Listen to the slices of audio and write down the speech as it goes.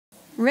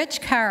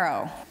Rich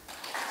Caro.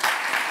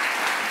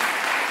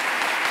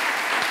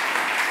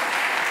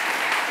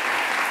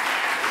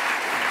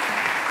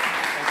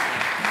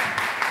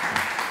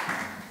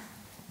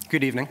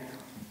 Good evening.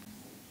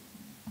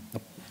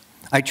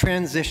 I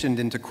transitioned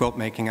into quilt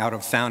making out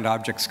of found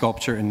object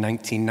sculpture in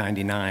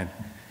 1999.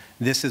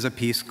 This is a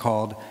piece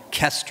called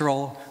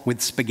Kestrel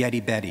with Spaghetti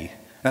Betty.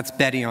 That's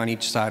Betty on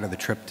each side of the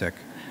triptych.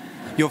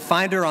 You'll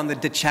find her on the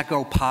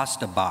DiCecco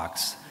pasta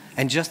box.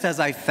 And just as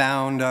I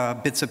found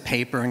bits of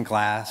paper and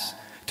glass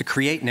to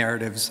create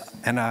narratives,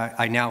 and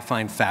I now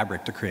find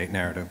fabric to create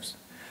narratives.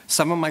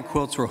 Some of my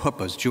quilts were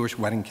huppahs, Jewish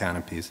wedding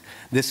canopies.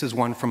 This is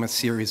one from a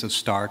series of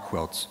star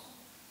quilts.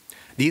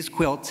 These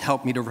quilts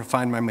help me to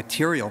refine my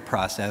material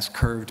process,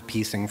 curved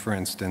piecing, for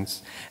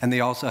instance, and they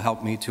also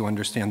help me to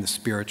understand the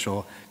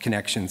spiritual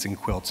connections in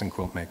quilts and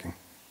quilt making.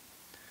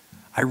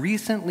 I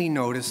recently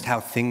noticed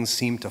how things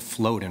seem to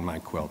float in my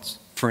quilts.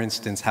 For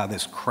instance, how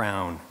this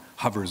crown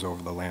hovers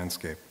over the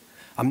landscape.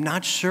 I'm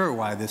not sure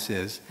why this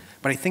is,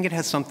 but I think it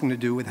has something to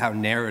do with how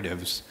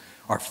narratives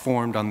are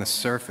formed on the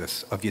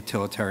surface of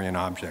utilitarian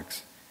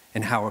objects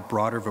and how a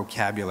broader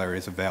vocabulary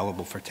is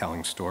available for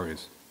telling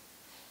stories.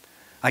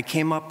 I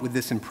came up with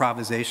this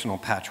improvisational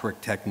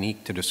patchwork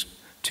technique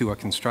to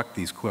construct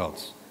these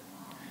quilts.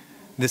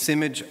 This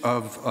image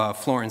of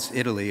Florence,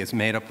 Italy is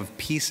made up of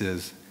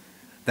pieces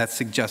that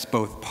suggest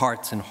both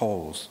parts and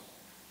wholes.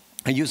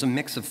 I use a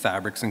mix of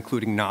fabrics,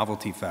 including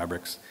novelty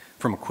fabrics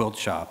from a quilt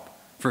shop.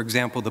 For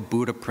example, the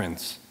Buddha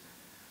prints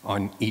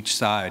on each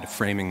side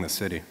framing the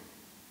city.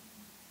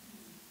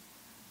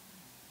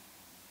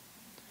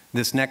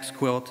 This next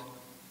quilt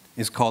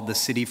is called The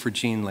City for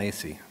Jean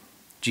Lacy.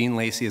 Jean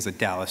Lacy is a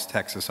Dallas,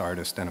 Texas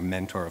artist and a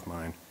mentor of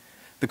mine.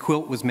 The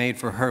quilt was made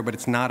for her, but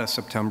it's not a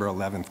September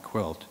 11th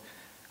quilt.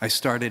 I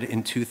started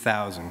in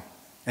 2000,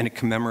 and it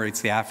commemorates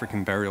the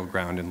African burial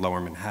ground in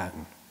Lower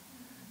Manhattan.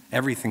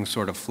 Everything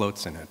sort of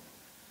floats in it.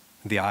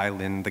 The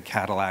island, the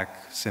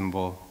Cadillac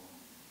symbol.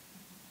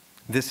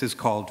 This is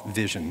called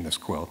Vision, this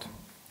quilt,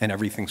 and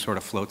everything sort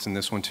of floats in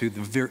this one too.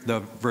 The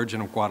Virgin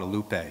of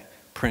Guadalupe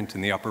print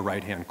in the upper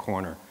right-hand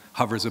corner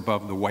hovers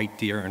above the white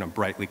deer in a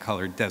brightly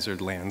colored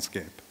desert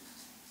landscape.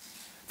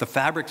 The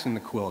fabrics in the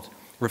quilt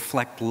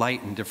reflect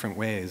light in different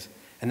ways,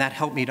 and that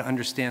helped me to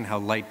understand how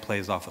light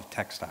plays off of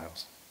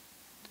textiles.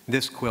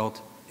 This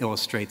quilt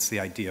illustrates the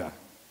idea.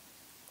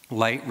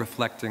 Light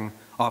reflecting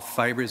off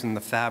fibers in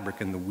the fabric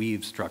and the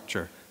weave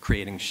structure,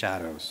 creating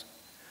shadows.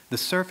 The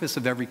surface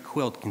of every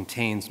quilt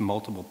contains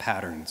multiple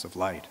patterns of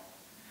light.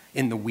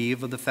 In the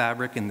weave of the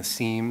fabric, in the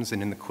seams,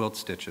 and in the quilt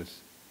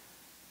stitches.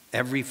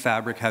 Every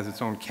fabric has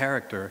its own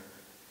character,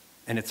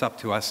 and it's up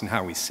to us and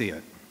how we see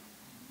it.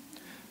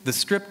 The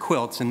strip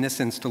quilts in this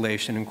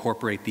installation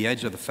incorporate the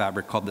edge of the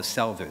fabric called the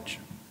selvage.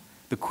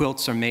 The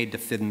quilts are made to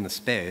fit in the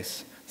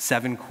space,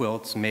 7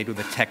 quilts made with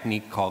a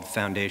technique called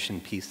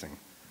foundation piecing.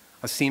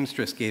 A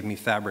seamstress gave me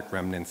fabric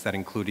remnants that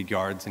included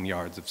yards and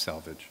yards of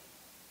selvage.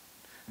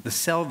 The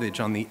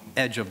selvage on the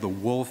edge of the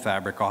wool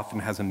fabric often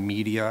has a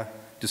media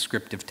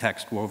descriptive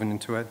text woven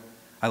into it.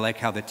 I like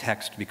how the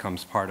text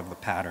becomes part of the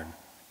pattern.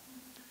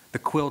 The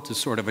quilt is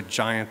sort of a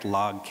giant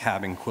log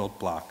cabin quilt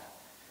block.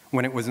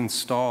 When it was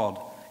installed,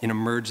 an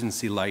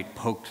emergency light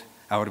poked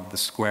out of the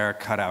square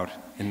cutout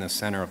in the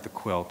center of the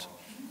quilt.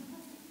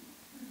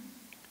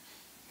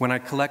 When I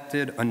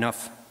collected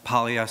enough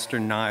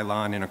polyester,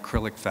 nylon, and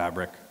acrylic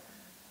fabric,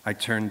 I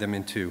turned them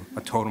into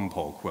a totem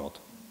pole quilt.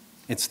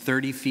 It's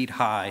 30 feet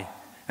high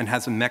and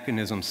has a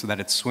mechanism so that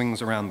it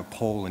swings around the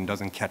pole and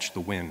doesn't catch the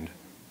wind.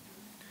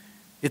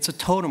 It's a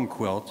totem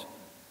quilt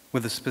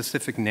with a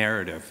specific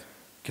narrative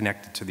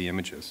connected to the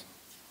images.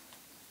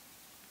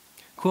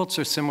 Quilts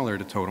are similar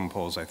to totem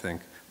poles, I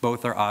think.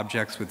 Both are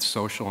objects with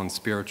social and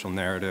spiritual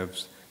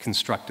narratives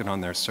constructed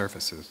on their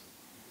surfaces.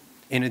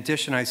 In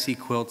addition, I see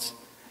quilts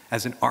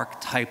as an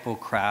archetypal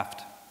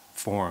craft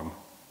form,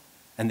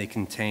 and they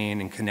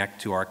contain and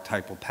connect to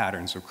archetypal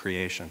patterns of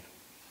creation.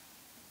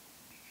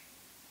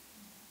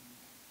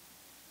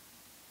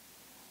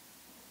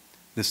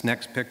 This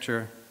next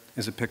picture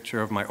is a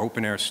picture of my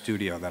open-air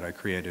studio that I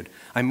created.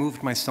 I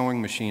moved my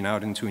sewing machine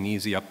out into an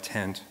easy-up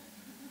tent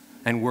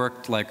and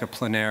worked like a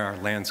plein air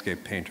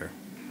landscape painter.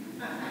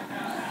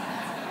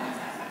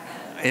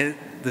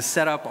 The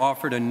setup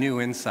offered a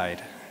new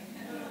insight.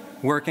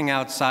 Working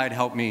outside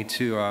helped me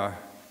to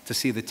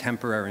see the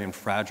temporary and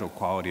fragile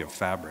quality of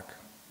fabric.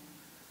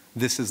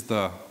 This is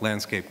the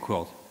landscape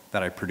quilt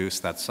that I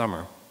produced that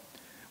summer.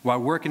 While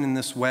working in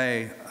this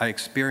way, I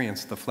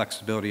experienced the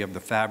flexibility of the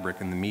fabric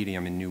and the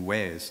medium in new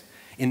ways.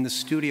 In the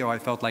studio, I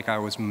felt like I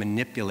was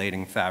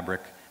manipulating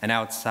fabric, and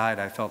outside,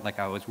 I felt like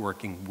I was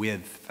working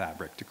with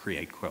fabric to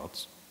create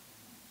quilts.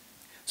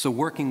 So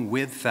working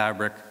with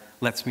fabric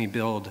lets me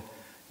build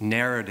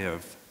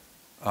narrative,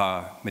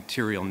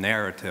 material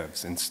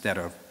narratives instead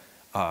of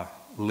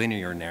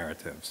linear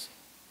narratives.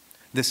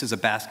 This is a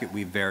basket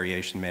weave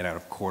variation made out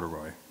of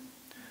corduroy.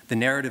 The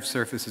narrative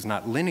surface is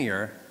not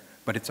linear,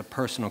 but it's a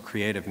personal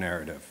creative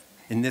narrative.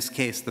 In this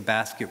case, the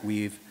basket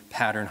weave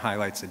pattern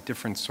highlights a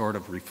different sort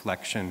of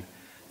reflection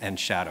and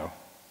shadow.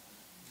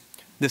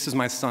 This is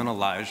my son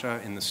Elijah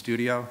in the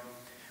studio.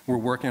 We're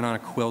working on a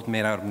quilt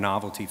made out of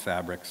novelty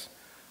fabrics.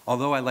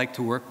 Although I like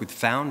to work with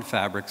found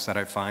fabrics that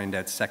I find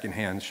at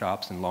secondhand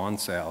shops and lawn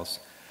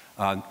sales,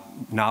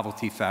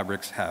 novelty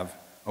fabrics have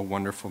a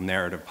wonderful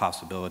narrative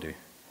possibility.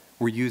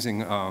 We're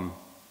using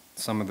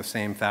some of the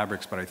same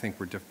fabrics, but I think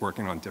we're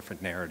working on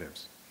different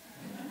narratives.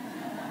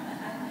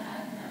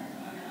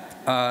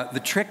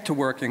 The trick to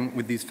working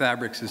with these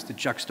fabrics is to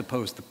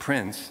juxtapose the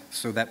prints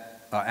so that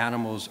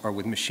animals are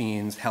with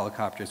machines,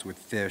 helicopters with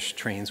fish,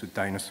 trains with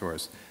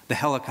dinosaurs. The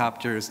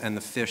helicopters and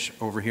the fish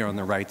over here on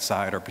the right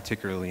side are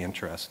particularly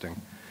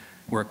interesting,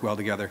 work well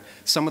together.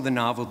 Some of the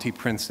novelty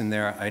prints in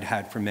there I'd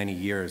had for many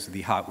years.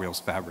 The Hot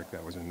Wheels fabric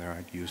that was in there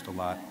I'd used a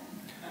lot.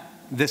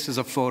 This is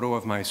a photo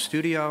of my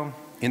studio.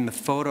 In the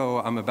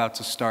photo, I'm about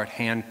to start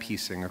hand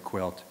piecing a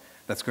quilt.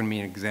 That's going to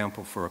be an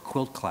example for a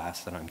quilt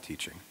class that I'm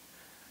teaching.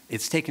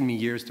 It's taken me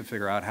years to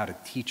figure out how to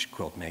teach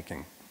quilt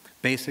making.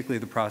 Basically,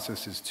 the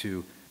process is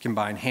to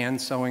combine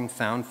hand sewing,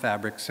 found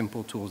fabric,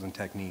 simple tools and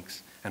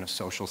techniques, and a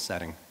social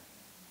setting.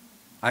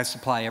 I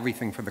supply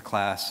everything for the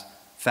class: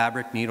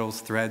 fabric, needles,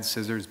 thread,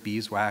 scissors,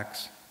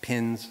 beeswax,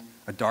 pins,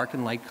 a dark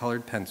and light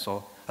colored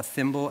pencil, a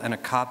thimble, and a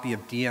copy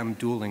of D.M.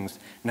 Dooling's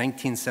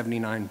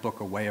 1979 book,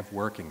 A Way of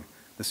Working,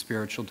 The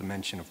Spiritual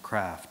Dimension of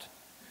Craft.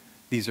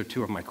 These are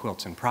two of my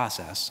quilts in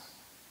process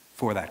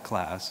for that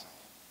class.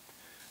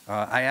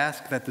 I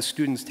ask that the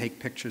students take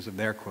pictures of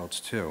their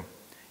quilts too.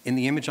 In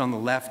the image on the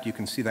left, you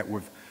can see that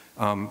we've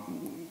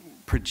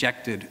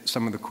projected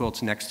some of the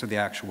quilts next to the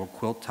actual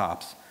quilt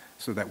tops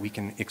so that we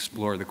can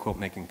explore the quilt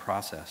making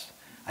process.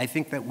 I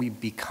think that we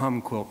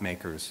become quilt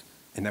makers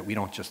and that we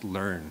don't just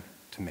learn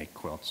to make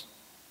quilts.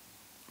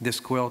 This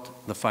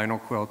quilt, the final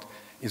quilt,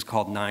 is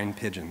called 9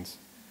 Pigeons.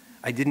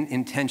 I didn't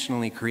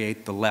intentionally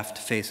create the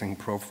left-facing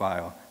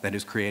profile that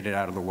is created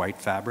out of the white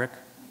fabric,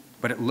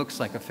 but it looks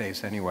like a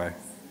face anyway.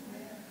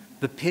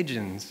 The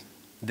pigeons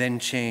then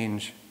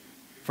change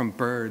from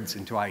birds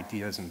into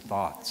ideas and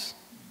thoughts,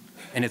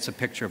 and it's a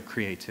picture of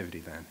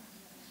creativity then.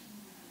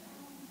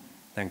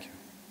 Thank you.